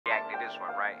this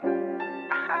one right.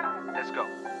 Let's go.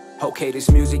 Okay, this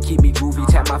music keep me groovy.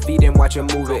 Tap my feet and watch a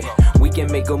movie. We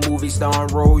can make a movie starring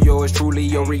role. Yours truly,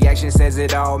 your reaction says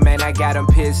it all. Man, I got them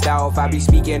pissed off. I be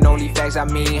speaking only facts. I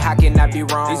mean, how can I be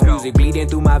wrong? This music bleeding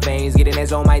through my veins. Getting that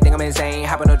zone, might think I'm insane.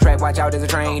 Hop on the track, watch out, there's a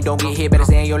train. Don't get hit, better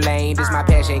stay in your lane. This my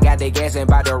passion, got the gas and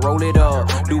about to roll it up.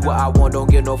 Do what I want,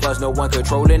 don't get no fuss, no one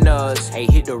controlling us. Hey,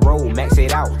 hit the road, max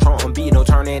it out. Trump beat, no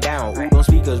turning down. Ooh, them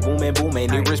speakers booming,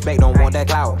 booming. Need respect, don't want that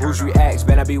clout. Bruce reacts,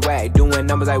 better be whack. Doing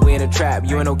numbers like we in a trap.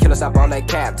 You ain't no killer, stop all that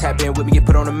cap. Tap in with me, get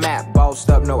put on the map. Bossed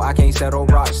up, no, I can't settle.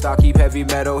 Rock star, keep heavy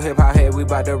metal. Hip hop head, we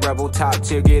bout to rebel. Top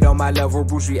tier, get on my level.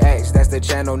 Bruce reacts, that's the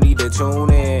channel, need to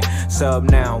tune in. Sub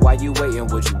now, why you waiting,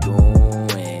 what you doing?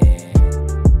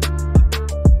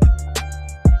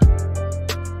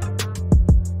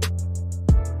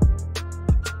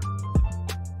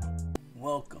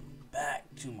 Welcome back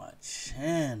to my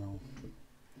channel.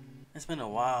 It's been a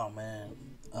while, man.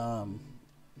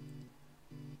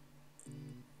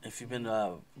 If you've been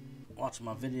watching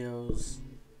my videos,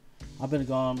 I've been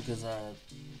gone because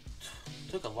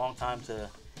took a long time to,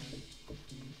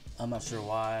 I'm not sure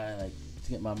why, like, to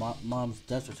get my mom's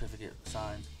death certificate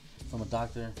signed from a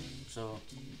doctor. So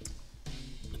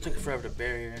it took forever to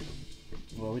bury her.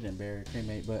 Well, we didn't bury her,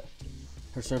 cremate, but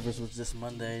her service was this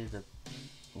Monday, the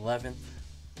 11th.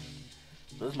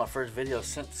 So this is my first video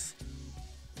since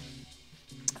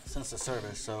the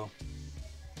service. So,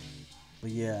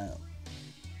 but yeah.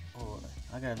 Oh,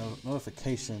 I got a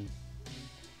notification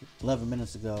 11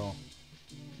 minutes ago.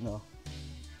 No.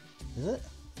 Is it?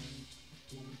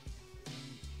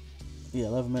 Yeah,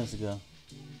 11 minutes ago.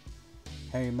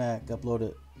 Harry Mack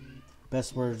uploaded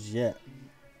best words yet.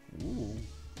 Ooh.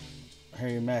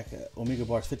 Harry Mack Omegle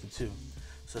bars 52.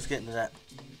 So let's get into that.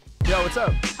 Yo, what's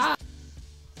up?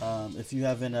 If you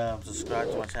haven't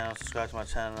subscribed to my channel, subscribe to my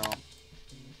channel.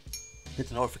 Hit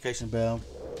the notification bell.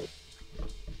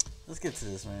 Let's get to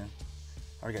this, man.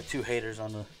 I already got 2 haters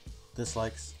on the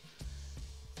dislikes.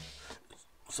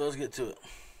 So let's get to it.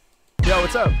 Yo,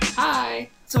 what's up? Hi.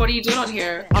 So what are you doing on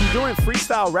here? I'm doing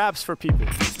freestyle raps for people.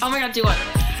 Oh my god, do what?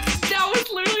 That was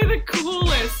literally the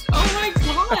coolest. Oh my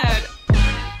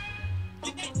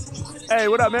god. Hey,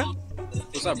 what up, man?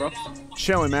 What's up, bro?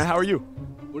 Chilling, man. How are you?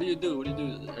 What do you do? What do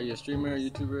you do? Are you a streamer, a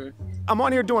YouTuber? I'm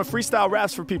on here doing freestyle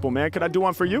raps for people, man. Could I do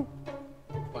one for you?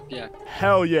 Fuck yeah.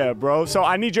 Hell yeah, bro. So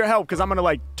I need your help because I'm gonna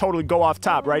like totally go off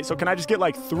top, right? So can I just get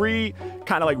like 3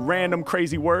 kind of like random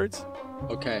crazy words?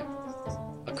 Okay.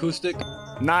 Acoustic.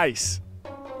 Nice.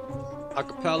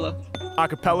 Acapella.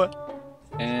 Acapella.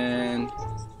 And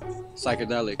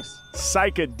psychedelics.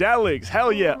 Psychedelics.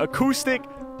 Hell yeah. Acoustic,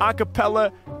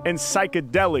 acapella, and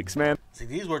psychedelics, man. See,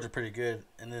 these words are pretty good,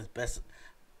 and this best.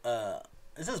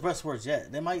 It says best words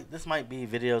yet. This might be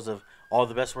videos of all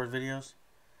the best word videos.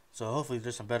 So hopefully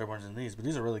there's some better ones than these, but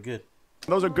these are really good.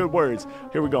 Those are good words.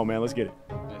 Here we go, man. Let's get it.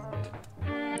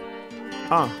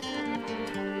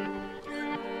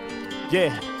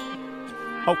 Yeah.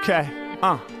 Okay.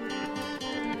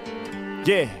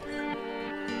 Yeah.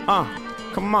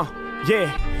 Come on.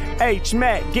 Yeah.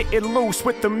 H-Mac getting loose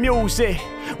with the music.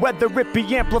 Whether it be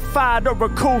amplified or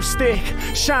acoustic,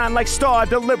 shine like star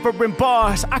delivering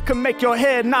bars. I can make your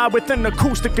head nod with an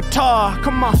acoustic guitar.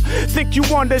 Come on, think you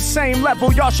on the same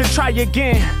level, y'all should try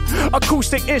again.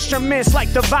 Acoustic instruments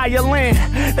like the violin.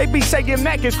 They be saying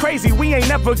Mac is crazy, we ain't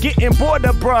never getting bored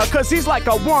of bruh, cause he's like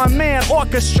a one-man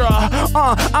orchestra.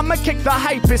 I'ma kick the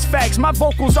hypest facts. My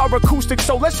vocals are acoustic,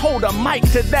 so let's hold a mic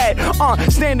to that.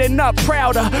 Standing up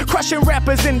prouder, crushing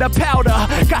rappers in the powder.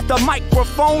 Got the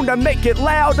microphone to make it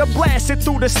loud. To blast it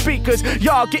through the speakers,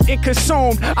 y'all getting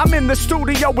consumed. I'm in the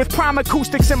studio with prime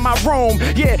acoustics in my room.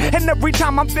 Yeah, and every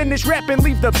time I'm finished rapping,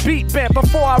 leave the beat bent.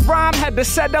 Before I rhyme, had to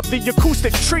set up the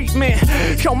acoustic treatment.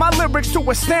 Yo, my lyrics too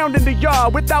astounding to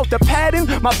y'all. Without the padding,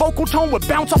 my vocal tone would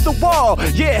bounce off the wall.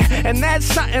 Yeah, and that's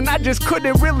something I just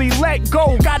couldn't really let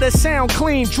go. Gotta sound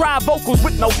clean, dry vocals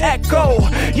with no echo.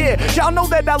 Yeah, y'all know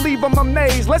that I leave them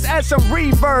amazed. Let's add some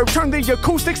reverb, turn the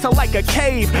acoustics to like a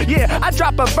cave. Yeah, I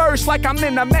drop a verse like I'm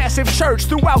in a massive church.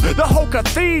 Throughout the whole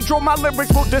cathedral, my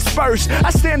lyrics will disperse. I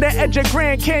stand at the edge of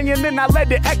Grand Canyon and I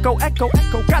let it echo, echo,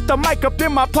 echo. Got the mic up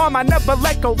in my palm, I never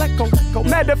let go, let go, let go.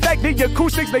 Matter of fact, the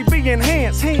acoustics, they be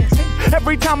enhanced.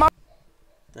 Every time I...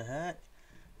 The heck?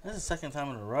 This is the second time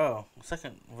in a row.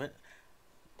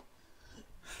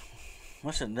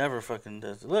 My shit never fucking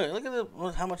does. Look at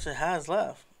it, how much it has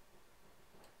left.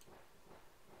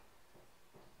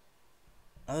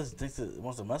 I just think it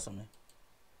wants to mess with me.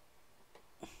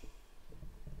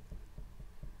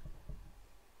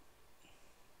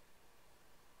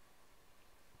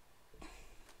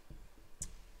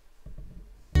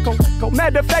 Go,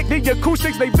 Matter of fact, the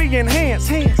acoustics, they be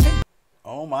enhanced.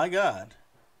 Oh my God.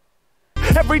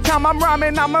 Every time I'm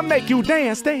rhyming, I'ma make you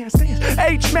dance.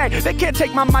 H-Mack, they can't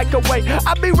take my mic away.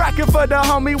 I be rocking for the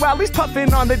homie while he's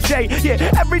puffing on the J.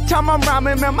 Yeah, every time I'm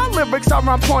rhyming, man, my lyrics are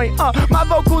on point. My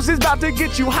vocals is about to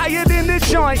get you higher than the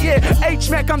joint. Yeah,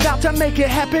 H-Mack, I'm about to make it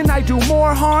happen. I do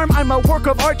more harm. I'm a work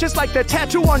of art, just like the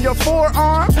tattoo on your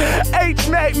forearm.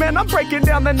 H-Mack, man, I'm breaking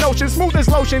down the notion, smooth as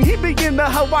lotion. He be in the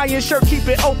Hawaiian shirt, keep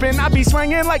it open. I be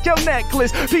swinging like your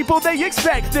necklace. People, they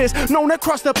expect this. Known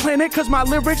across the planet, cause my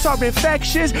lyrics are infectious.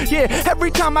 Yeah,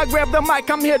 every time I grab the mic,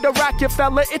 I'm here to rock you,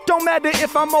 fella. It don't matter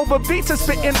if I'm over beats or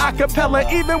spitting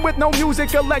acapella. Even with no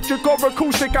music, electric or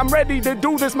acoustic, I'm ready to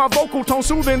do this. My vocal tone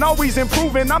soothing, always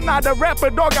improving. I'm not a rapper,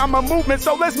 dog, I'm a movement,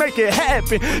 so let's make it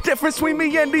happen. Difference between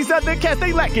me and these other cats,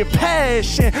 they lacking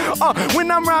passion. When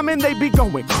I'm rhyming, they be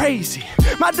going crazy.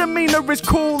 My demeanor is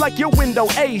cool like your window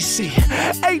AC.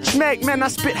 H-Mack, man, I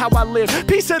spit how I live.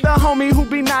 Piece of the homie who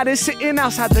be nodding, sitting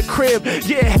outside the crib.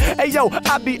 Yeah, hey yo,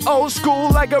 I be old school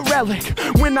like a relic.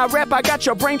 When I rap, I got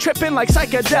your brain tripping like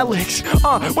psychedelics.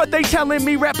 What they telling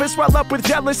me, rappers swell up with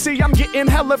jealousy. I'm getting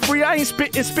hella free, I ain't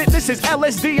spitting spit, this is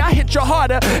LSD. I hit you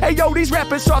harder. Hey yo, these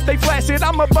rappers soft, they flaccid.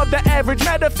 I'm above the average.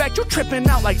 Matter of fact, you tripping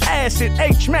out like acid.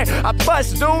 H-Mack, I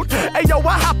bust, dude. Hey yo,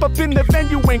 I hop up in the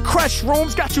venue and crush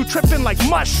rooms. Got you tripping like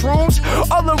mushrooms.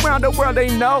 All around the world,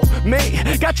 they know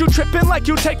me. Got you tripping like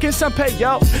you taking some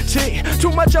peyote.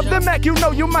 Too much of the Mac, you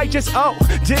know you might just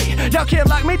OD. Y'all can't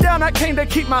lock me down, I came to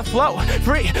keep my flow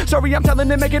free. Sorry, I'm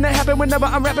telling it, making it happen whenever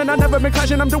I'm rapping. I never been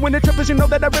clashing, I'm doing it triplets. You know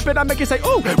that I rip it, I make it say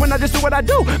ooh when I just do what I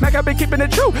do. Mac, I've been keeping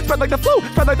it true. Spread like the flu,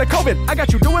 spread like the COVID. I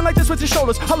got you doing like this with your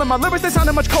shoulders. All of my lyrics, they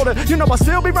sounding much colder. You know I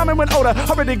still be rhyming with odor.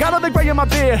 Already got all the gray in my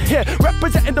beard. Yeah,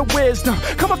 representing the wisdom.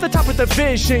 Come off the top with the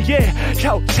vision. Yeah,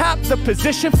 yo, top the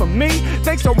position for me.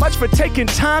 Thanks so much for taking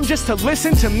time just to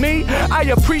listen to me. I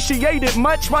appreciate it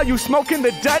much while you smoking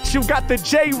the Dutch. You got the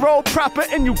J-roll proper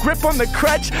and you grip on the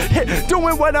crutch.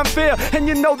 Doing what I'm feel, and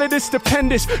you know that it's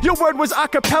stupendous. Your word was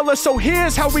acapella, so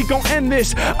here's how we gon' end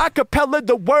this. Acapella,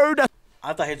 the word.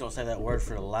 I thought he was gonna say that word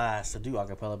for the last to do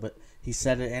acapella, but he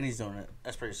said it and he's doing it.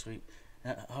 That's pretty sweet.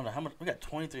 Hold on, how much? We got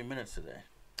 23 minutes today.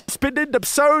 Spit it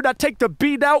absurd, I take the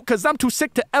beat out cause I'm too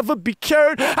sick to ever be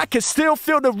cured. I can still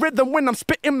feel the rhythm when I'm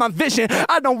spitting my vision.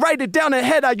 I don't write it down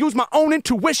ahead, I use my own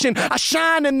intuition. I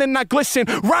shine and then I glisten,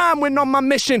 rhyme when on my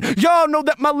mission. Y'all know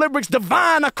that my lyrics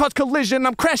divine, I cause collision.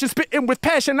 I'm crashing, spitting with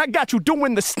passion, I got you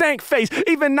doing the stank face.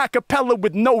 Even acapella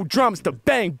with no drums to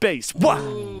bang bass. What?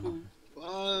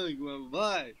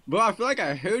 Bro, I feel like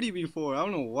I heard you before. I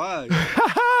don't know why.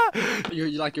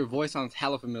 Your voice sounds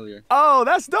hella familiar. Oh,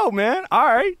 that's dope, man. All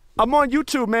right. I'm on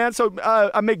YouTube, man, so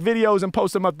I make videos and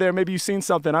post them up there. Maybe you've seen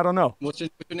something. I don't know. What's your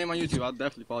name on YouTube? I'll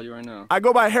definitely follow you right now. I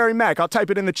go by Harry Mack. I'll type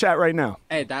it in the chat right now.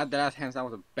 Hey, that hands down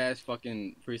was the best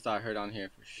fucking freestyle I heard on here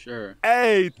for sure.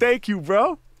 Hey, thank you,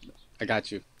 bro. I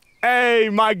got you. Hey,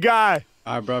 my guy.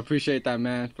 All right, bro. Appreciate that,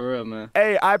 man. For real, man.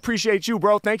 Hey, I appreciate you,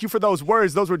 bro. Thank you for those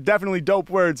words. Those were definitely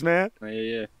dope words, man.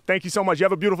 Yeah. Thank you so much. You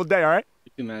have a beautiful day, all right?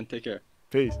 You too, man. Take care.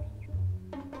 Peace.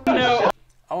 I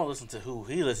want to listen to who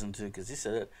he listened to because he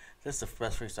said it. This is the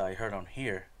best freestyle he heard on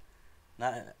here.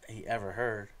 Not he ever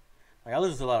heard. Like I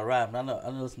listen to a lot of rap, and I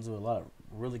listen to a lot of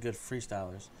really good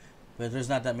freestylers, but there's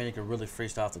not that many that can really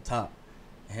freestyle off the top.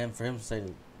 And for him to say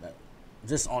that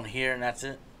just on here and that's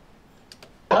it.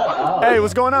 Hey,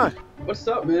 what's going on? What's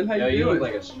up, man? How you doing?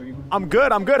 Like a streamer. I'm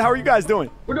good. How are you guys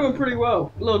doing? We're doing pretty well.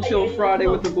 A little chill Friday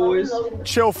with the boys.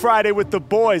 Chill Friday with the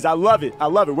boys. I love it.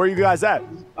 Where are you guys at?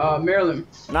 Maryland.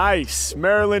 Nice.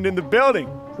 Maryland in the building.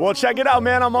 Well, check it out,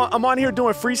 man. I'm on here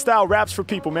doing freestyle raps for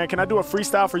people, man. Can I do a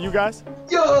freestyle for you guys?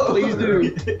 Yo! Please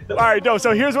do. All right, no.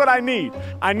 So here's what I need.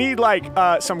 I need like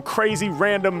some crazy,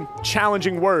 random,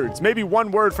 challenging words. Maybe one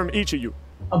word from each of you.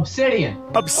 Obsidian.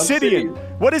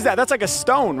 What is that? That's like a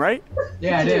stone, right?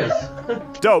 Yeah, it is.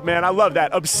 Dope, man. I love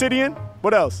that. Obsidian.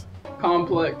 What else?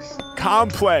 Complex.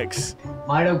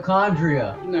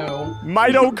 Mitochondria. No.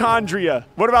 Mitochondria.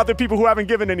 What about the people who haven't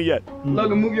given any yet?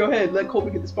 Logan, move your head. Let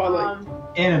Colby get the spotlight.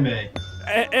 Anime.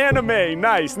 Anime.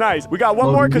 Nice. We got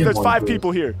one more because there's 5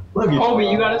 people here. Colby,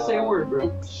 you gotta say a word,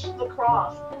 bro.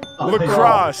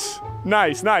 Lacrosse.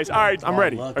 Nice. All right, I'm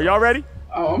ready. Are y'all ready?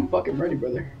 Oh, I'm fucking ready,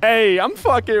 brother. Hey, I'm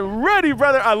fucking ready,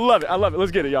 brother. I love it.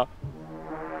 Let's get it, y'all.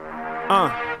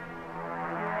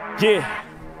 Yeah.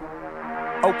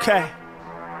 Okay.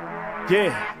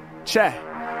 Yeah. Check.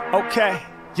 Okay.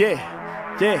 Yeah.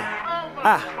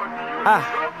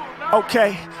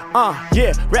 Okay.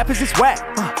 Yeah. Rappers is whack.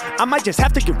 I might just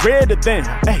have to get rid of them.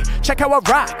 Hey, check how I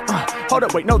rock. Hold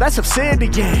up, wait, no, that's Obsidian.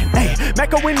 Hey,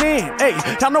 Mack going in. Hey,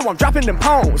 y'all know I'm dropping them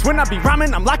poems. When I be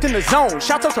rhyming, I'm locked in the zone.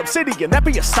 Shouts out to Obsidian, that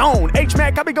be a stone.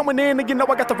 H-Mack, I be going in, and you know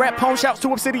I got the rap poem. Shouts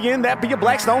to Obsidian, that be a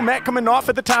black stone. Mack coming off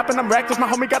at the top, and I'm reckless.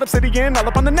 My homie got Obsidian all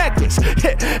up on the necklace.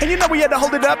 Yeah, and you know we had to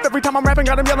hold it up every time I'm rapping.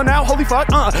 Got him yelling out, holy fuck.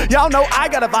 Y'all know I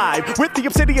got a vibe with the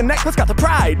Obsidian necklace. Got the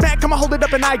pride. Mack, come on, hold it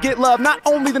up, and I get love. Not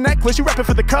only the necklace, you rapping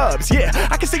for the Cubs. Yeah,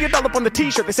 I can see it all up on the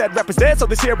t-shirt. They said represent, so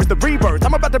this here is the rebirth.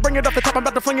 I'm about to bring it off the top. I'm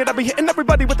about to fling it. I be hitting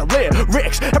everybody with the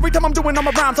lyrics. Every time I'm doing all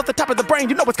my rhymes off the top of the brain,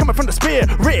 you know it's coming from the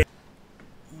spirit.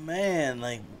 Man,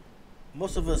 like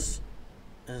most of us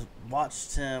has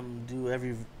watched him do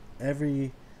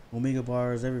every Omegle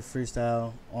bars, every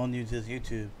freestyle on his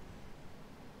YouTube,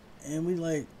 and we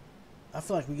like, I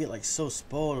feel like we get like so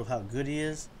spoiled of how good he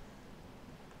is.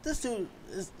 This dude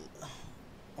is,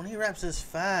 when he raps this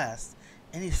fast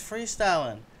and he's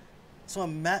freestyling. So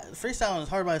freestyling is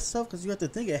hard by itself because you have to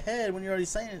think ahead when you're already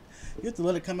saying it. You have to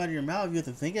let it come out of your mouth. You have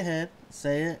to think ahead,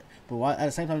 say it, but at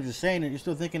the same time you're saying it, you're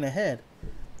still thinking ahead.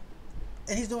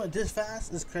 And he's doing it this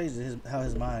fast. It's crazy how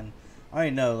his mind. I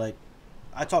already know, like,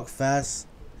 I talk fast.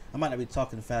 I might not be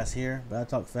talking fast here, but I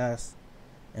talk fast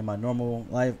in my normal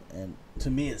life, and to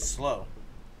me it's slow.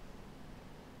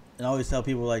 And I always tell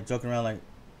people, like, joking around, like,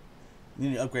 you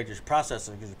need to upgrade your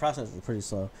processor because your processor is pretty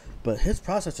slow. But his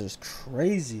processor is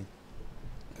crazy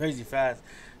fast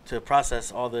to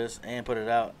process all this and put it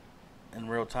out in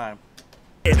real time.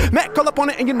 Mack, call up on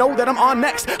it and you know that I'm on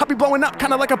next. I'll be blowing up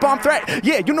kinda like a bomb threat.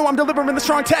 Yeah, you know I'm delivering the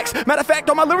strong text. Matter of fact,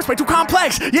 all my lyrics way too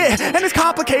complex. Yeah, and it's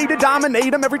complicated, dominate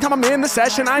them every time I'm in the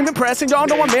session. I'm impressing, y'all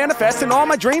know I'm manifesting all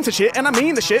my dreams and shit. And I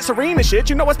mean the shit, serene and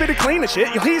shit. You know I spit it clean and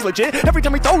shit. Yo, he's legit every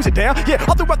time he throws it down. Yeah,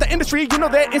 all throughout the industry, you know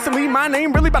that instantly my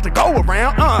name really about to go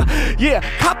around. Yeah,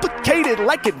 complicated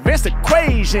like advanced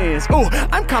equations. Ooh,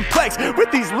 I'm complex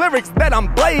with these lyrics that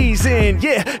I'm blazing.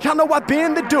 Yeah, y'all know I've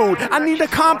been the dude. I need a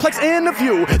complex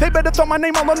interview. They better throw my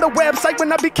name all on the website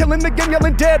when I be killing the game,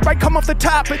 yelling dead right, come off the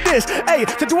top of this. Hey,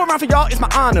 to do around for y'all is my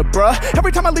honor, bruh.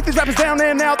 Every time I leave these rappers down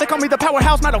there and out, they call me the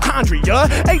powerhouse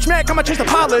mitochondria. H-Mack, I'ma change the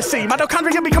policy.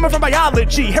 Mitochondria be coming from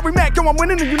biology. Harry Mack, yo, I'm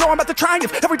winning and you know I'm about to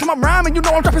triumph. Every time I'm rhyming, you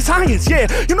know I'm dropping science. Yeah,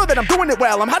 you know that I'm doing it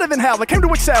well. I'm hotter than hell. I came to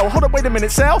excel. Hold up, wait a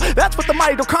minute, cell. That's what the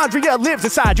mitochondria lives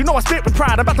inside. You know I spit with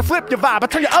pride. I'm about to flip your vibe. I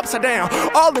turn you upside down.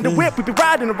 All in the whip, we be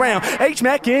riding around.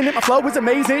 H-Mack in it, my flow is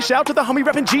amazing. Shout to the homie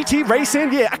reppin' GT Racing.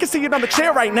 Yeah, I can see it on the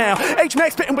chair right now.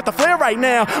 H-Mack spitting with the flair right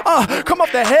now. Come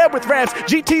off the head with raps.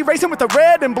 GT racing with the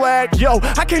red and black. Yo,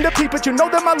 I came to peep it. You know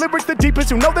that my lyrics the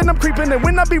deepest. You know that I'm creeping. And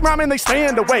when I be rhyming, they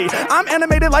stand away. I'm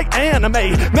animated like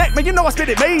anime. Mack, man, you know I spit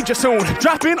it major soon.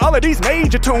 Dropping all of these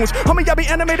major tunes. Homie, I be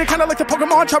animated kinda like the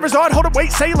Pokemon Charizard. Hold up,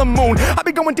 wait, Sailor Moon. I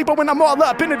be going deeper when I'm all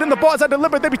up in it. And the bars I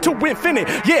deliver, they be too infinite.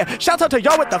 Yeah, shouts out to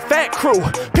y'all with the fat crew.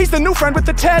 Peace the new friend with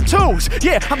the tattoos.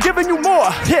 Yeah, I'm giving you more.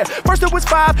 Yeah, first it was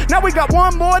 5. Now we got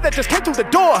one more that just came through the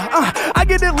door. I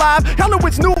get it live. Y'all know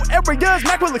it's new areas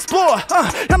Mack will explore.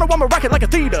 Y'all know I'ma rock it like a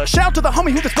theater. Shout to the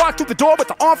homie who just walked through the door with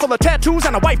the arm full of tattoos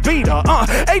and a white beater.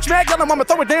 H-Mack, y'all know I'ma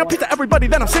throw it down. Peace to everybody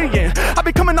that I'm seeing. I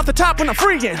be coming off the top when I'm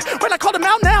freeing. When I called him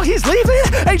out now, he's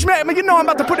leaving. H-Mack, man, you know I'm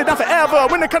about to put it down forever.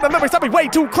 When it comes to lyrics, I be way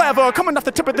too clever. Coming off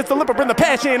the tip of this, delivering the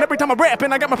passion. Every time I'm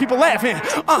rapping, I got my people laughing.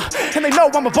 And they know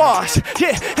I'm a boss.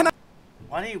 Yeah, and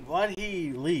Why'd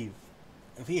he leave?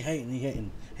 If he hating, he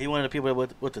hating. He one of the people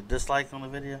with the dislike on the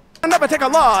video. I never take a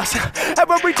loss.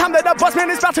 Every time that I bust, man,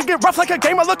 it's about to get rough like a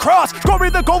game of lacrosse.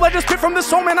 Scoring the goal, I just spit from the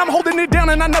soul, man. I'm holding it down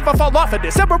and I never fall off of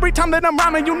this. Every time that I'm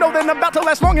rhyming, you know that I'm about to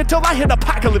last long until I hit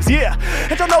apocalypse. Yeah,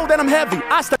 and you know that I'm heavy.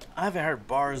 I haven't heard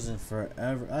bars in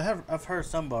forever. I've heard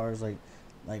some bars like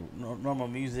normal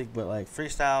music, but like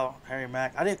freestyle Harry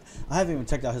Mack. I haven't even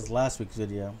checked out his last week's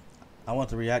video. I want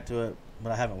to react to it,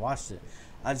 but I haven't watched it.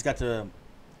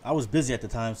 I was busy at the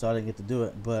time, so I didn't get to do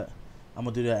it, but I'm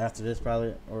going to do that after this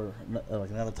probably, or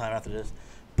like another time after this.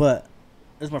 But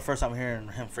this is my first time hearing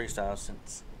him freestyle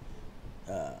since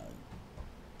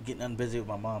getting unbusy with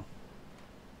my mom.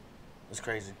 It's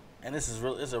crazy. And this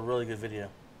is a really good video.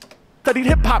 Studied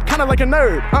hip-hop, kinda like a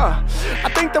nerd, I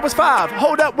think there was 5.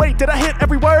 Hold up, wait, did I hit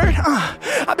every word?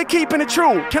 I been keeping it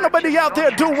true. Can nobody out there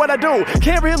do what I do?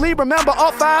 Can't really remember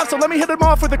all 5, so let me hit them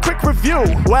off with a quick review.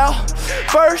 Well,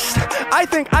 first, I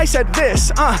think I said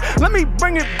this. Let me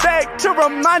bring it back to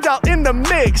remind y'all in the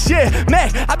mix. Yeah,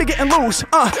 Mack, I be getting loose.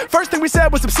 First thing we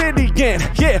said was Obsidian.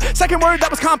 Yeah, second word,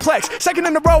 that was complex. Second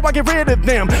in a row, I get rid of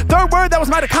them. Third word, that was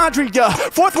mitochondria.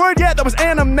 Fourth word, yeah, that was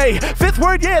anime. Fifth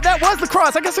word, yeah, that was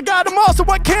lacrosse. I guess I got them all, so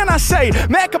what can I say?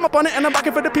 Mack, I'm up on it and I'm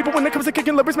rocking for the people when it comes to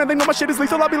kicking lyrics, man, they know my shit is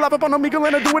lethal. I'll be live up on Omegle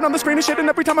and I do it on the screen and shit, and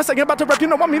every time I say I'm about to rap, you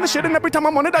know I mean the shit, and every time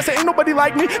I'm on it, I say ain't nobody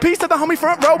like me. Peace to the homie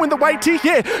front row in the white tee,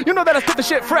 yeah, you know that I spit the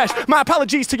shit fresh. My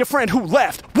apologies to your friend who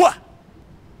left. What?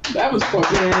 That was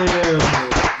fucking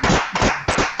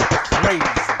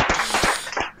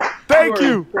Thank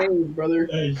you. crazy, brother.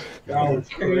 That was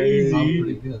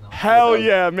crazy. Hell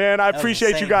yeah, man. I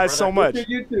appreciate insane, you guys brother. so much. What's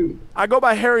your YouTube? I go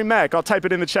by Harry Mack. I'll type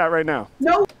it in the chat right now.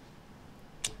 No.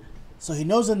 So he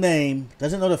knows the name,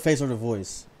 doesn't know the face or the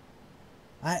voice.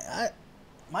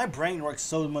 My brain works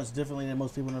so much differently than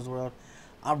most people in this world.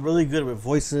 I'm really good with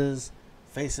voices,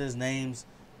 faces, names,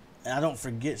 and I don't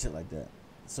forget shit like that.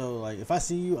 So like, if I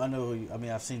see you, I know who you. I mean,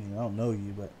 I've seen you. I don't know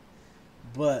you,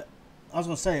 but I was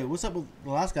gonna say, what's up with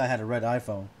the last guy had a red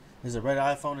iPhone? Is it red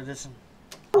iPhone edition?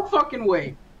 No fucking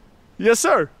way. Yes,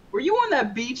 sir. Were you on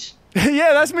that beach?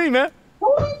 Yeah, that's me, man.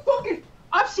 Holy fucking!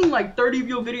 I've seen like 30 of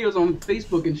your videos on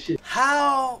Facebook and shit.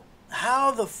 How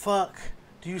the fuck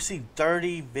do you see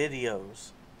 30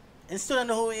 videos and still don't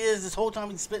know who he is this whole time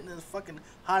he's spitting this fucking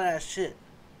hot ass shit?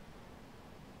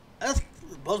 That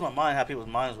blows my mind how people's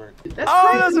minds work. That's Oh,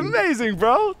 crazy. that's amazing,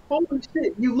 bro. Holy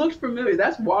shit, you looked familiar.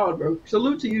 That's wild, bro.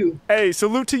 Salute to you. Hey,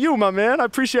 salute to you, my man. I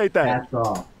appreciate that. That's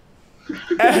all.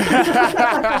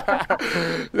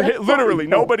 Literally,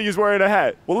 nobody is wearing a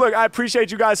hat. Well, look, I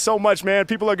appreciate you guys so much, man.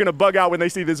 People are going to bug out when they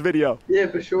see this video. Yeah,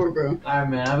 for sure, bro. All right,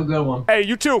 man. Have a good one. Hey,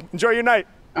 you too. Enjoy your night.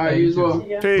 All right, you as well.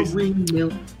 Peace.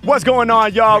 What's going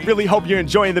on, y'all? Really hope you're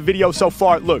enjoying the video so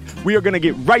far. Look, we are going to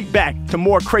get right back to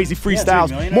more crazy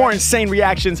freestyles, more insane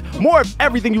reactions, more of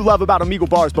everything you love about Omegle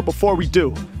bars. But before we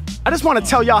do, I just want to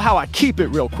tell y'all how I keep it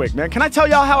real quick, man. Can I tell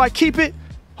y'all how I keep it?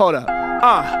 Hold up.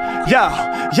 Yo,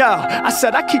 I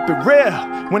said I keep it real.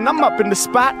 When I'm up in the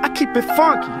spot, I keep it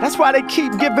funky. That's why they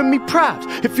keep giving me props.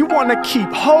 If you wanna keep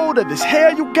hold of this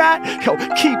hair you got, yo,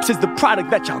 Keeps is the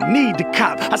product that y'all need to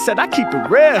cop. I said I keep it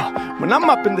real. When I'm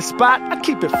up in the spot, I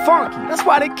keep it funky. That's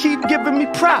why they keep giving me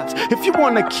props. If you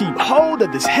wanna keep hold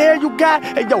of this hair you got,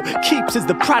 hey yo, Keeps is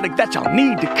the product that y'all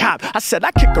need to cop. I said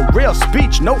I kick a real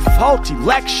speech, no faulty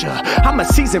lecture. I'm a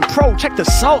seasoned pro, check the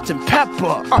salt and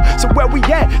pepper. So where we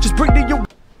at? Just bring to you.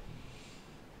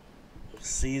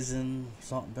 Season,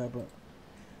 salt and pepper.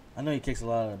 I know he kicks a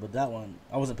lot of it, but that one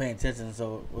I wasn't paying attention.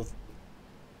 So with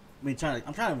me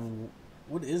I'm trying to.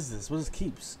 What is this? What is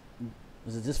Keeps?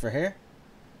 Is it just for hair?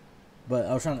 But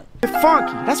I was trying to.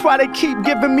 Funky, that's why they keep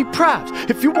giving me props.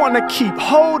 If you wanna keep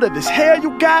hold of this hair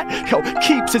you got, yo,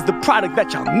 Keeps is the product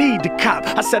that y'all need to cop.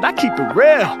 I said I keep it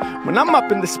real. When I'm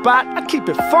up in the spot, I keep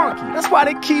it funky. That's why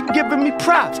they keep giving me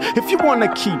props. If you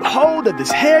wanna keep hold of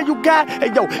this hair you got,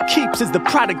 hey yo, Keeps is the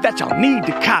product that y'all need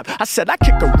to cop. I said I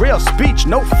kick a real speech,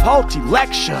 no faulty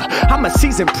lecture. I'm a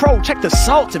seasoned pro, check the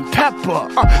salt and pepper.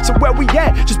 So where we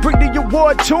at? Just bring the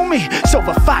award to me.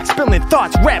 Silver Fox, spilling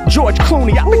thoughts, rap George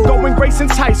Clooney. I've been going great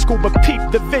since high school, but peep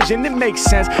the vision, it makes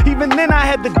sense. Even then I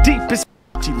had the deepest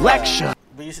lecture.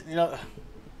 But you know,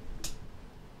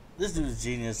 this dude is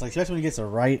genius. Like, especially when he gets it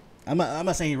right. I'm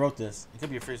not saying he wrote this. It could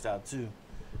be a freestyle too,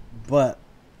 but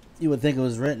you would think it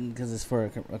was written because it's for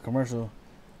a commercial.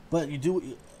 But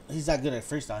he's not good at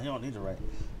freestyle. He don't need to write.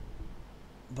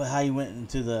 But how he went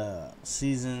into the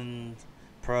seasoned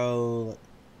pro,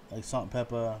 like salt and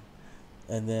pepper,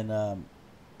 and then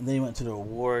he went to the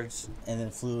awards, and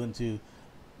then flew into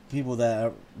people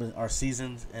that are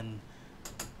seasoned in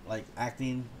like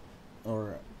acting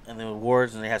and the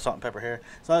awards, and they had salt and pepper hair.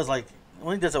 So I was like,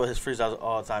 when he does that with his freestyles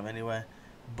all the time anyway,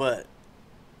 but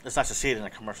it's nice to see it in a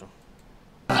commercial.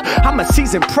 I'm a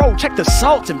seasoned pro, check the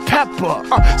salt and pepper.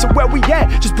 So where we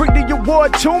at? Just bring the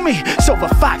award to me. Silver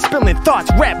Fox, spilling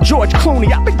thoughts, rap George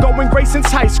Clooney. I've been going great since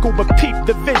high school, but peep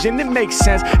the vision, it makes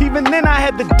sense. Even then I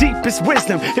had the deepest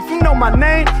wisdom. If you know my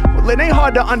name, well it ain't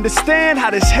hard to understand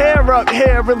how this hair up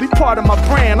here really part of my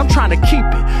brand. I'm trying to keep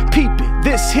it, peep it.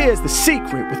 This here's the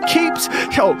secret with Keeps.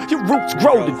 Yo, your roots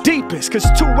grow the deepest, cause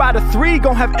 2 out of 3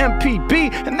 gon' have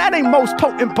MPB, and that ain't most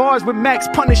potent bars with Max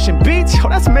punishing beats. Yo,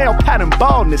 that's male pattern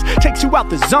baldness, takes you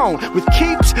out the zone. With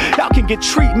Keeps, y'all can get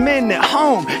treatment at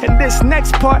home. And this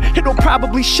next part, it'll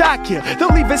probably shock you.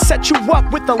 They'll even set you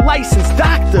up with a licensed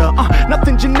doctor.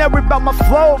 Nothing generic about my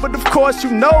flow, but of course you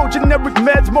know generic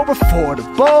meds more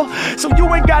affordable. So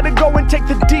you ain't gotta go and take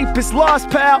the deepest loss,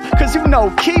 pal, cause you know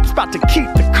Keeps about to keep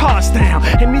the cost down.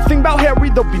 Anything about Harry,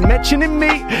 they'll be mentioning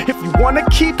me. If you wanna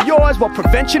keep yours, well,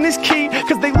 prevention is key,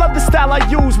 cause they love the style I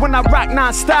use when I rock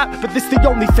non-stop. But this the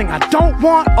only thing I don't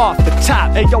want off the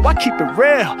top. Hey yo, I keep it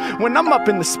real. When I'm up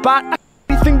in the spot,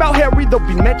 anything about Harry, they'll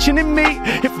be mentioning me.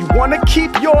 If you wanna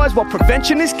keep yours, well,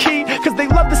 prevention is key, cause they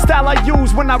love the style I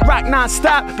use when I rock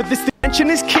non-stop. But this the mention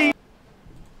is key.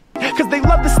 cause they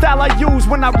love the style I use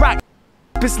when I rock.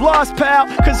 It's lost, pal,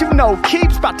 cause you know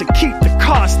Keep's about to keep the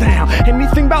cost down.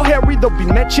 Anything about Harry, they'll be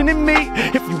mentioning me.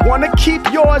 If you wanna keep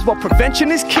yours, well,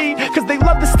 prevention is key, cause they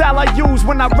love the style I use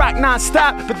when I rock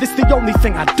non-stop. But this the only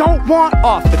thing I don't want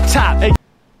off the top. Hey.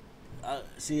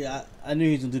 See, I knew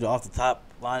he was gonna do the off the top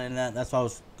line in that. That's why I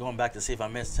was going back to see if I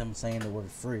missed him saying the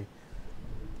word free,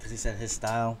 because he said his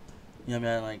style. You know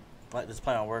what I mean? Like just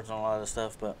play on words on a lot of this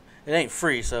stuff, but it ain't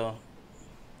free. So,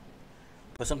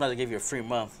 but sometimes they give you a free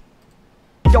month.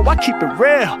 Yo, I keep it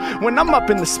real. When I'm up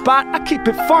in the spot, I keep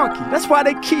it funky. That's why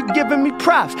they keep giving me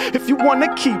props. If you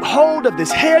wanna keep hold of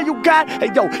this hair you got, hey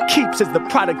yo, Keeps is the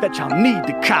product that y'all need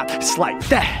to cop. It's like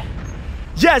that.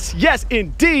 Yes, yes,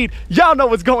 indeed. Y'all know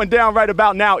what's going down right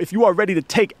about now. If you are ready to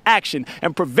take action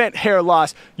and prevent hair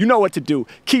loss, you know what to do.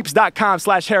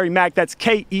 Keeps.com/HarryMack. That's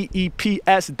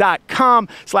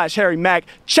KEEPS.com/HarryMack.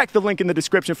 Check the link in the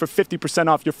description for 50%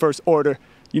 off your first order.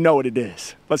 You know what it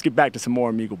is. Let's get back to some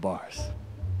more Omegle bars.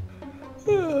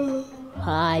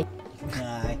 Hi.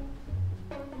 Hi.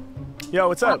 Yo,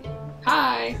 what's up?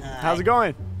 Hi. How's it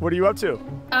going? What are you up to?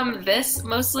 This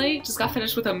mostly. Just got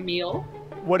finished with a meal.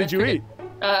 What did you eat?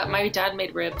 My dad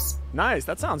made ribs. Nice,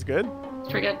 that sounds good. It's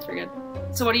pretty good, it's pretty good.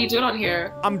 So what are you doing on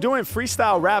here? I'm doing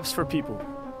freestyle raps for people.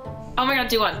 Oh my god,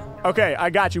 do one. Okay, I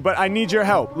got you, but I need your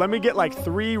help. Let me get like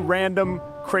 3 random,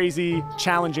 crazy,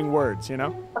 challenging words, you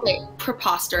know? Okay,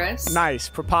 preposterous. Nice.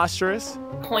 Preposterous.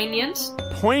 Poignant.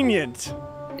 Poignant.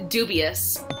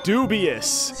 Dubious.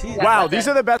 Dubious. Wow, these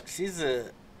are the best. She's a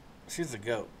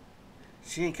goat.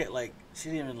 She ain't like, she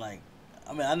didn't even like,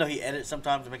 I mean, I know he edits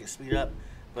sometimes to make it speed up,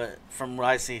 but from what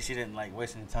I see, she didn't like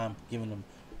waste any time giving them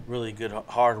really good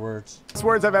hard words. Best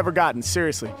words I've ever gotten,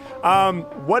 seriously.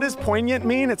 What does poignant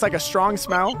mean? It's like a strong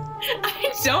smell?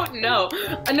 I don't know.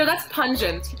 No, that's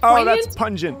pungent. Oh, Poignant? that's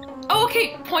pungent. Oh,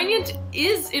 okay. Poignant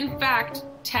is, in fact,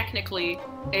 technically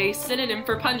a synonym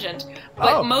for pungent,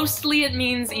 but mostly it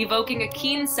means evoking a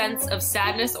keen sense of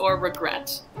sadness or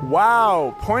regret.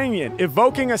 Wow, poignant.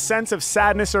 Evoking a sense of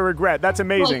sadness or regret. That's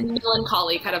amazing. Like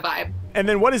melancholy kind of vibe. And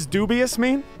then what does dubious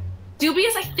mean?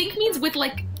 Dubious, I think, means with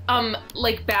like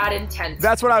bad intent.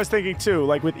 That's what I was thinking too,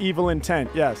 like with evil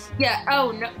intent, yes. Yeah,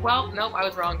 oh, no, well, nope, I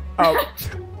was wrong. Oh.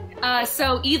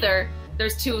 So either,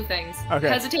 there's 2 things. Okay.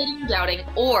 Hesitating and doubting,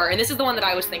 or, and this is the one that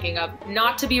I was thinking of,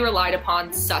 not to be relied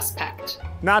upon, suspect.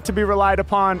 Not to be relied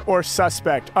upon or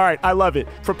suspect. All right, I love it.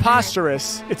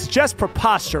 Preposterous, it's just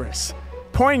preposterous.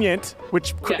 Poignant,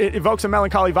 which it evokes a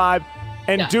melancholy vibe,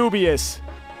 and dubious,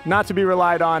 not to be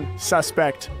relied on,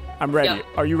 suspect. I'm ready. Yep.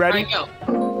 Are you ready? All right,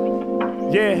 go.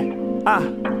 Yeah,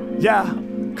 yeah,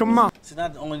 come on. So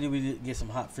not only did we get some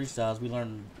hot freestyles, we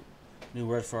learned new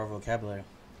words for our vocabulary.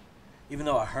 Even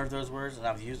though I heard those words and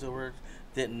I've used those words,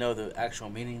 didn't know the actual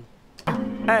meaning.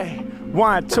 Hey,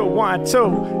 1, 2, 1,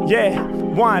 2, yeah,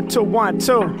 1, 2, 1,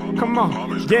 2, come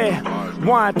on, yeah,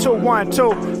 1, 2, 1,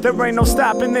 2, there ain't no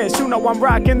stopping this, you know I'm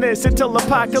rocking this until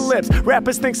apocalypse,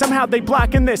 rappers think somehow they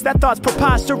blocking this, that thought's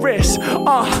preposterous,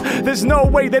 there's no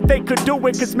way that they could do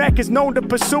it, cause Mack is known to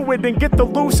pursue it and get the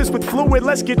loosest with fluid,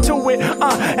 let's get to it,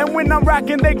 and when I'm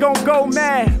rocking they gon' go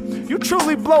mad. You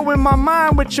truly blowing my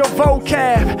mind with your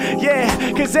vocab. Yeah,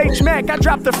 cause Mack, I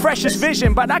dropped the freshest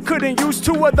vision, but I couldn't use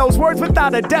 2 of those words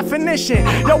without a definition.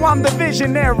 Yo, I'm the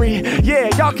visionary. Yeah,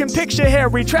 y'all can picture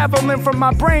Harry traveling from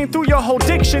my brain through your whole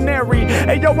dictionary.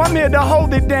 Hey, yo, I'm here to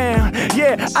hold it down.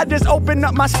 Yeah, I just open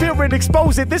up my spirit,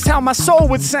 expose it. This how my soul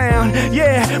would sound.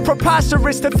 Yeah,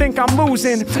 preposterous to think I'm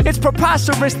losing. It's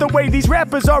preposterous the way these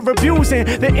rappers are abusing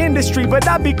the industry, but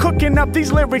I be cooking up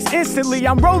these lyrics instantly.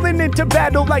 I'm rolling into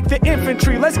battle like the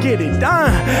infantry, let's get it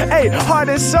done. Hey, heart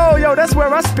and soul, yo, that's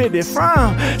where I spit it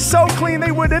from. So clean,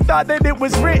 they would've thought that it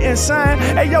was written, son.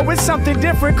 Hey, yo, it's something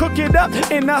different, cook it up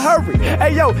in a hurry.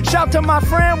 Hey, yo, shout to my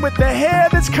friend with the hair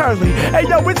that's curly. Hey,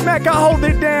 yo, it's Mack, I hold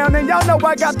it down. And y'all know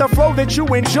I got the flow that you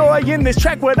enjoy. In this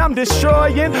track, what I'm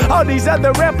destroying. All these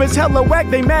other rappers hella whack,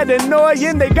 they mad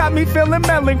annoying. They got me feeling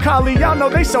melancholy, y'all know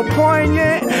they so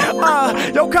poignant.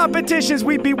 Yo, competitions,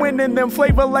 we be winning them.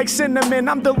 Flavor like cinnamon,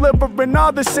 I'm delivering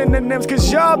all the synonyms, cause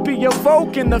y'all be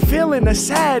evoking the feeling of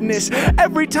sadness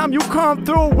every time you come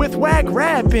through with whack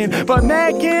rapping. But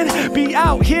Mackin be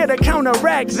out here to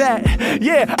counteract that.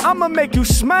 Yeah, I'ma make you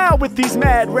smile with these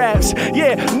mad raps.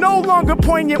 Yeah, no longer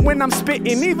poignant when I'm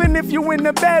spitting, even if you in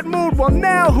a bad mood. Well,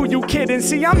 now who you kidding?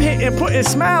 See, I'm hitting, putting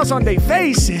smiles on their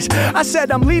faces. I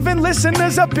said I'm leaving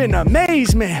listeners up in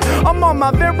amazement. I'm on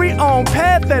my very own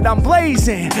path that I'm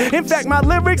blazing. In fact, my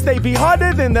lyrics, they be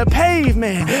harder than the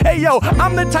pavement. Hey, yo,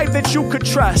 I'm the type that you could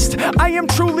trust. I am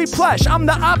truly plush. I'm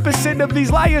the opposite of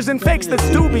these liars and fakes that's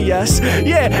dubious.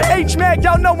 Yeah, H-Mack,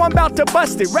 y'all know I'm about to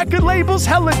bust it. Record labels,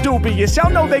 hella dubious.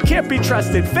 Y'all know they can't be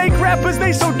trusted. Fake rappers,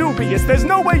 they so dubious. There's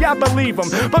no way I believe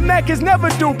them. But Mack is never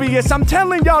dubious. I'm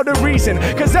telling y'all the reason.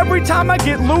 Cause every time I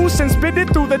get loose and spit it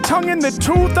through the tongue and the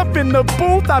tooth up in the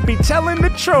booth, I be telling the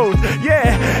truth.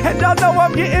 Yeah, and y'all know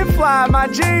I'm getting fly, my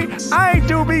G. I ain't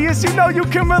dubious, you know you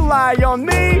can rely on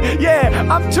me. Yeah,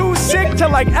 I'm too sick to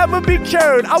like ever be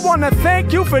cured. I wanna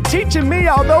thank you for teaching me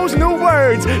all those new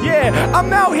words. Yeah,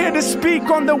 I'm out here to speak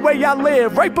on the way I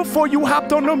live. Right before you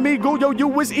hopped on Omegle, yo, you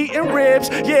was eating ribs.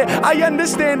 Yeah, I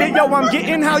understand it, yo, I'm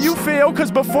getting how you feel.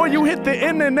 Cause before you hit the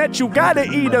internet, you gotta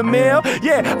eat a meal.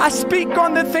 Yeah, I speak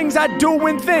on the things I do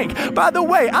and think. By the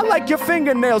way, I like your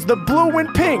fingernails, the blue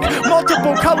and pink.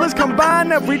 Multiple colors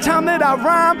combined every time that I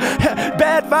rhyme.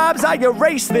 Bad vibes, I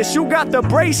erase this. You got the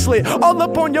bracelet all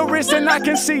up on your wrist and I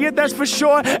can see it, that's for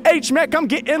sure. H-Mack, I'm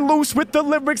getting loose with the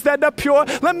lyrics that are pure.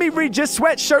 Let me read your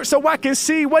sweatshirt so I can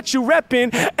see what you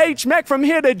reppin'. H-Mack, from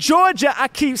here to Georgia, I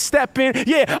keep stepping.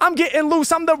 Yeah, I'm getting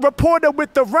loose, I'm the reporter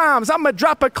with the rhymes. I'ma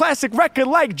drop a classic record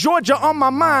like Georgia on my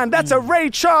mind. That's a Ray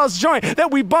Charles joint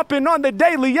that we bumpin' on the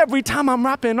daily. Every time I'm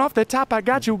rapping off the top, I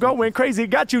got you going crazy,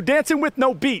 got you dancing with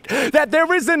no beat. That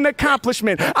there is an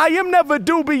accomplishment. I am never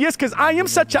dubious cause I am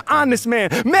such an honest man.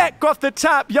 Mack off the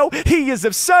top, yo, he is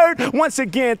absurd. Once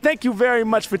again, thank you very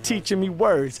much for teaching me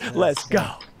words. Let's go.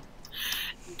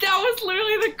 That was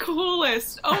literally the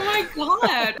coolest. Oh my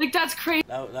god. Like, that's crazy.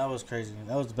 That was crazy.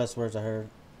 That was the best words I heard.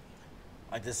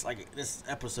 Like this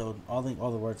episode, all the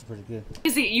words are pretty good.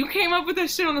 Easy. You came up with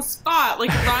this shit on the spot, like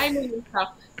rhyming and stuff.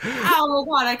 Oh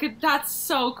my god, that's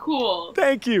so cool.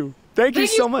 Thank you. Thank you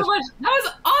so much. That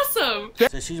was awesome.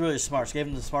 So she's really smart. She gave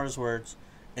him the smartest words,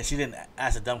 and she didn't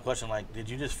ask a dumb question like, "Did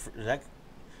you just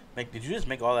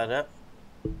make all that up?"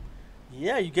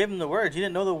 Yeah, you gave him the words. You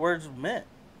didn't know the words meant.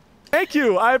 Thank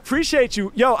you. I appreciate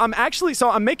you. Yo, I'm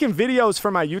making videos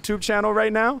for my YouTube channel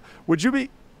right now. Would you be?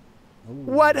 Ooh.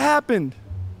 What happened?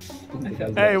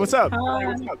 Hey, what's up?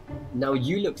 Now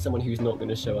you look someone who's not going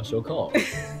to show us your cock.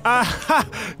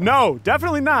 No,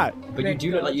 definitely not. But you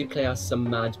do look like you'd play us some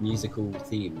mad musical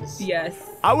themes. Yes.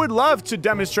 I would love to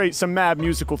demonstrate some mad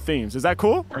musical themes. Is that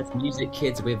cool? As music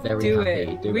kids, we're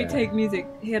very happy. We take music.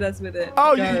 Hit us with it.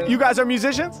 Oh, you guys are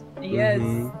musicians? Yes.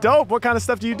 Dope. What kind of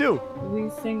stuff do you do? We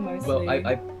sing mostly.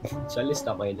 Well, should I list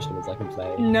out my instruments I can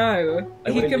play? No.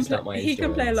 He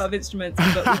can play a lot of instruments,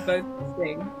 but we both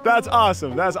sing. That's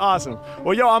awesome. That's awesome.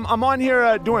 Well, yo, I'm on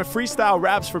here doing freestyle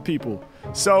raps for people.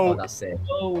 So, that's it.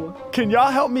 Can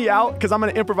y'all help me out? Because I'm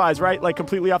going to improvise, right? Like,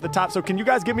 completely off the top. So, can you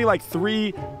guys give me, like,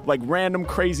 3, like, random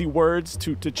crazy words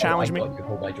to challenge me? I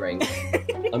hold my drink.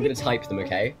 I'm going to type them,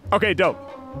 okay? Okay, dope.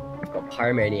 I've got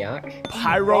pyromaniac.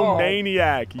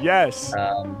 Pyromaniac, yes.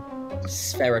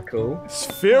 Spherical.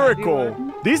 Spherical.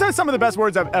 These are some of the best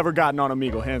words I've ever gotten on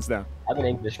Omegle, hands down. I'm an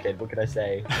English kid, what could I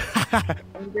say?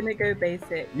 I'm gonna go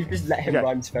basic. You just let him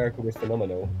rhyme spherical with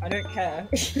phenomenal. I don't care.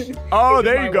 Oh,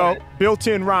 there you go.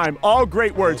 Built-in rhyme. All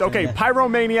great words. Okay,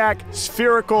 pyromaniac,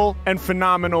 spherical, and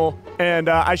phenomenal. And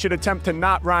I should attempt to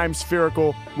not rhyme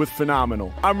spherical with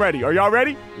phenomenal. I'm ready. Are y'all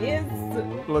ready? Yes.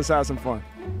 Let's have some fun.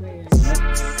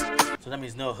 So that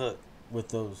means no hook with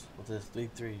those, with this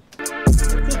 3-3.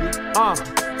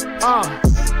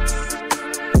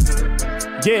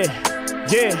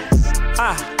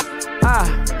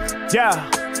 Yeah.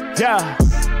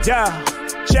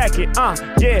 Check it,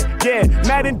 yeah.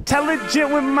 Mad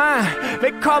intelligent with mine.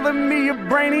 They calling me a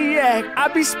brainiac. I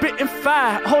be spitting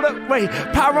fire. Hold up, wait.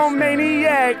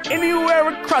 Pyromaniac.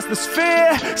 Anywhere across the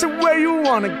sphere. So where you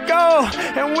wanna go?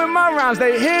 And when my rhymes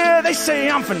they hear, they say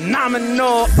I'm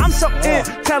phenomenal. I'm so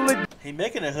intelligent. He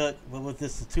making a hook, but with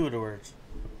this 2 of the words.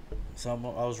 So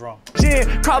I was wrong.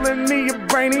 Calling me a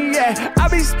brainiac. I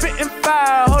be spitting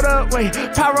fire. Hold up, wait.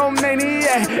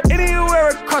 Pyromaniac. Anywhere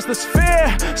across the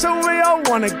sphere. So where y'all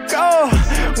wanna go?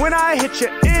 When I hit your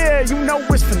ear, you know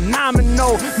it's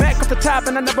phenomenal. Mack off the top,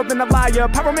 and I never been a liar.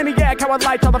 Pyromaniac, how I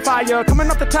light all the fire. Coming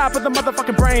off the top with a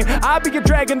motherfucking brain. I be a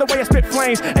dragon the way I spit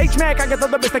flames. H-Mack, I got the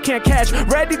lyrics they can't catch.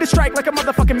 Ready to strike like a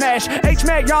motherfucking mash.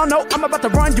 H-Mack, y'all know I'm about to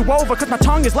run you over. Cause my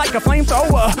tongue is like a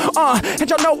flamethrower. And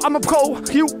y'all know I'ma blow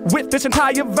you with this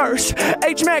entire verse.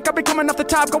 H-Mack, I be coming off the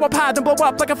top, go up high, then blow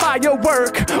up like a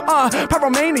firework.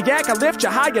 Pyromaniac, I lift you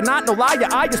higher, not no liar.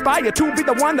 I aspire to be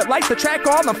the one that lights the track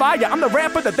all on fire. I'm the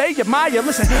rapper that they admire.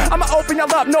 Listen, I'ma open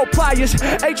y'all up, no pliers.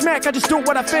 H-Mack, I just do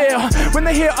what I feel. When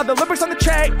they hear other lyrics on the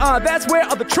track, that's where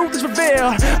all the truth is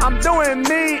revealed. I'm doing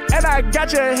me, and I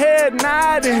got your head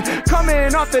nodding.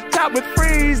 Coming off the top with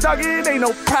freeze, dog, it ain't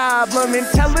no problem.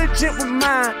 Intelligent with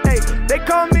mine, hey, they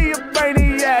call me a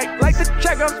brainiac. Like the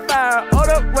track on fire, hold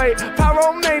up, wait,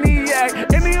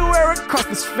 pyromaniac. Anywhere across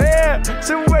the sphere,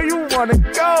 so where you wanna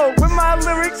go. When my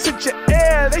lyrics hit your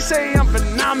ear, they say I'm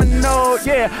phenomenal.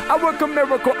 Yeah, I work a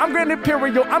miracle, I'm grand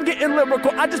imperial, I'm getting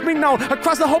lyrical. I just be known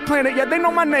across the whole planet, yeah, they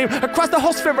know my name. Across the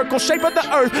whole spherical shape of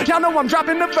the earth, y'all know I'm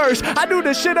dropping the verse. I do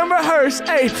this shit unrehearsed,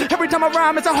 hey, every time I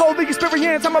rhyme, it's a whole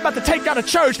experience. I'm about to take out a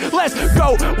church, let's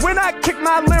go. When I kick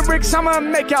my lyrics, I'ma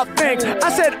make y'all think.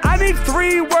 I said, I need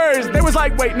 3 words. They was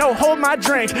like, wait, no, hold my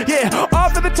drink. Yeah,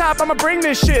 off of the top, I'ma bring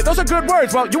this shit. Those are good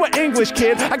words. Well, you an English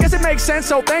kid. I guess it makes sense,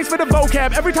 so thanks for the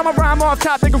vocab. Every time I rhyme off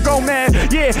top, they gon' go mad.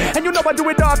 Yeah, and you know I do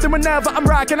it often whenever I'm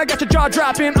rocking. I got your jaw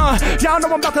dropping. Y'all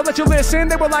know I'm about to let you listen.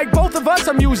 They were like, both of us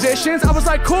are musicians. I was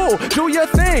like, cool, do your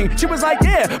thing. She was like,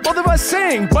 yeah, both of us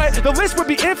sing. But the list would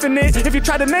be infinite if you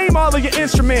try to name all of your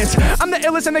instruments. I'm the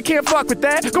illest and they can't fuck with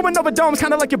that. Going over domes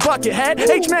kinda like your bucket hat.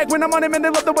 H-Mack when I'm on him and they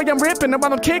love the way I'm ripping. And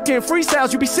while I'm kicking,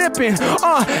 freestyles you be sipping.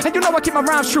 And you know I keep my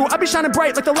rhymes true. I be shining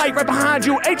bright like the light right behind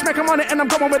you. H-Mack, I'm on it and I'm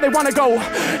going where they wanna go.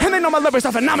 And they know my lyrics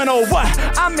are phenomenal. What?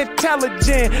 I'm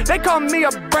intelligent. They call me a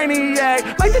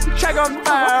brainiac. Like the track on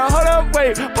fire. Hold up,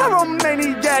 wait.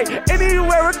 Pyromaniac.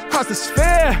 Anywhere across the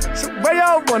sphere. So where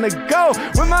y'all wanna go?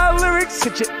 When my lyrics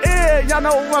hit your ear, y'all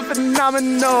know I'm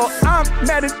phenomenal. I'm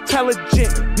mad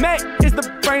intelligent. Mack is the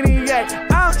brainiac.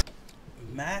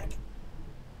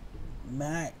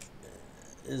 Mack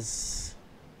is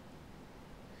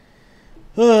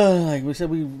like we said,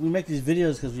 we make these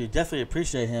videos because we definitely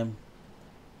appreciate him,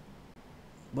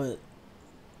 but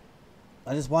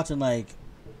I just watching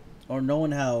or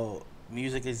knowing how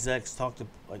music execs talk to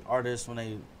like artists when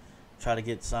they try to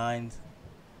get signed.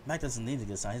 Mack doesn't need to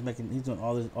get signed. He's doing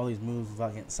all these moves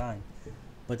without getting signed.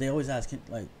 But they always ask,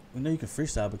 we know you can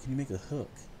freestyle, but can you make a hook?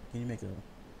 Can you make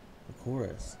a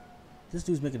chorus? This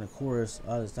dude's making a chorus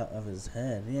out of the top of his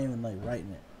head. He ain't even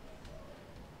writing it.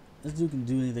 This dude can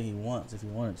do anything he wants if he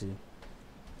wanted to,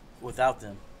 without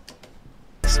them.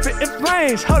 Spitting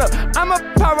flames, hold up, I'm a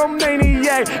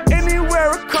pyromaniac.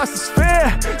 Anywhere across the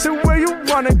sphere, so where you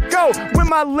wanna go. When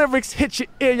my lyrics hit your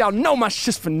ear, y'all know my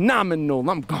shit's phenomenal.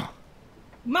 I'm gone.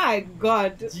 My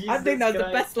God, Jesus I think that was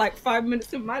Christ. the best 5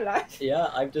 minutes of my life.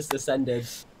 Yeah, I've just ascended.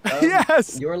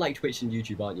 Yes. You're on Twitch and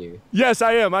YouTube, aren't you? Yes,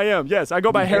 I am. Yes, I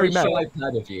go by Harry Mack. I'm very sure I've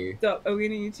heard of you. So, are we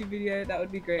in a YouTube video? That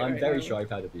would be great. I'm very sure I've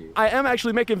heard of you. I am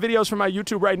actually making videos for my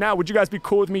YouTube right now. Would you guys be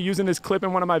cool with me using this clip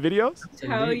in one of my videos?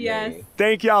 Hell yes.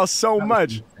 Thank y'all so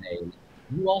much. Insane.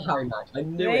 You are Harry Mack. I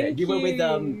knew it. You were with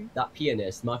that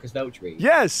pianist, Marcus Veltri.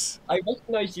 Yes. I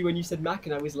recognized you when you said Mack,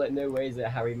 and I was like, no way is it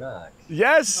Harry Mack.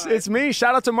 Yes, it's me.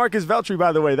 Shout out to Marcus Veltri,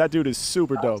 by the way. That dude is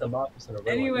super dope.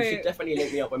 Anyway, you should definitely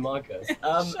link me up with Marcus.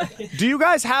 Do you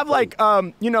guys have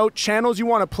channels you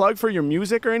want to plug for your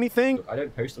music or anything? I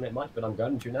don't post on it much, but I'm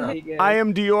going to now. I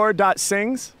am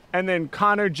Dior.sings and then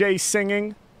Connor J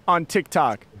Singing on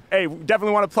TikTok. Hey,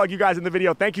 definitely want to plug you guys in the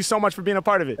video. Thank you so much for being a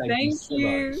part of it. Thank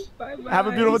you. Bye-bye. Have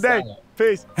a beautiful day.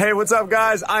 Peace. Hey, what's up,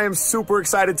 guys? I am super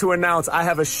excited to announce I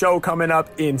have a show coming up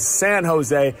in San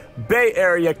Jose, Bay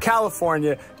Area,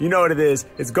 California. You know what it is.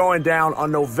 It's going down on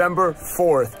November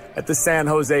 4th at the San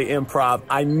Jose Improv.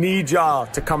 I need y'all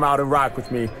to come out and rock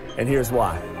with me, and here's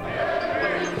why.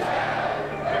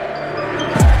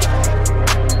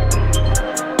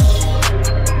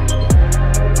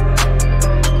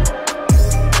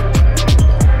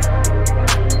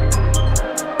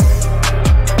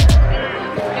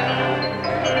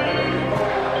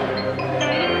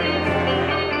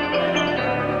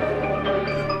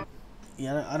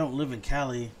 I don't live in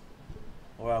Cali,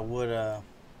 or I would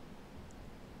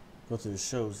go to the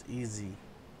shows easy.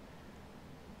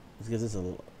 Because this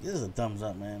is a thumbs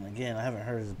up, man. Again, I haven't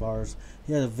heard his bars.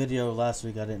 He had a video last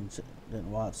week I didn't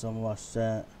watch, so I'm gonna watch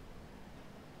that.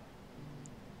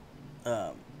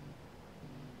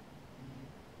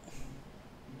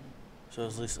 So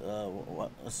at least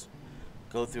let's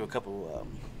go through a couple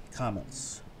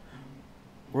comments.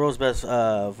 World's best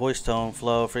voice tone,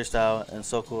 flow, freestyle, and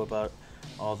so cool about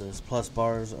all this. Plus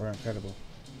bars are incredible.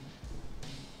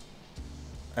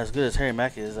 As good as Harry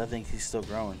Mack is, I think he's still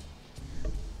growing.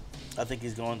 I think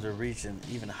he's going to reach an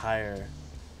even higher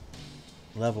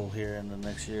level here in the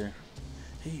next year.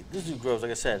 This dude grows,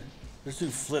 like I said. This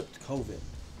dude flipped COVID.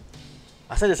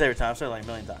 I say this every time. I say it like a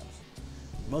million times.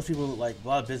 Most people, like a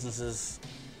lot of businesses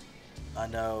I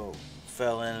know,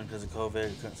 fell in because of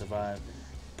COVID, couldn't survive.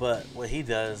 But what he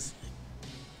does,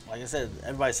 like I said,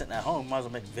 everybody's sitting at home, might as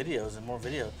well make videos and more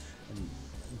videos. And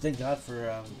thank God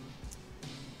for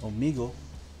Omegle. You know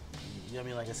what I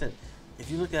mean? Like I said,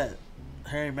 if you look at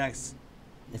Harry Mack's,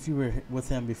 if you were with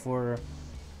him before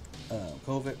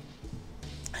COVID,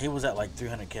 he was at like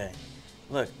 300K.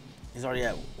 Look, he's already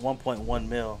at 1.1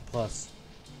 mil plus.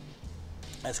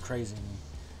 That's crazy. Man.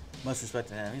 Much respect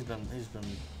to him. He's been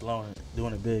blowing it,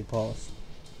 doing it big. Pause.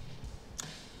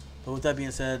 But with that being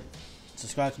said,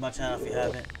 subscribe to my channel if you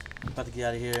haven't. I'm about to get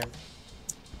out of here.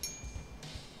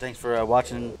 Thanks for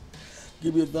watching.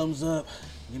 Give me a thumbs up.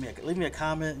 Leave me a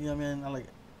comment. You know what I mean? I like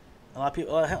a lot of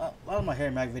people. A lot of my Harry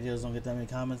Mack videos don't get that many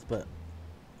comments, but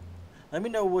let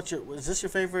me know is this your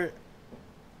favorite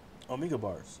Omegle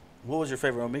bars? What was your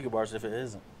favorite Omegle bars if it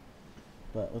isn't?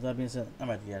 But with that being said, I'm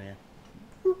about to get out of here.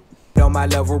 On my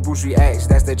level, Bruce reacts.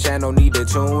 That's the channel. Need to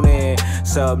tune in.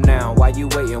 Sub now. Why you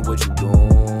waiting? What you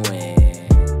doing?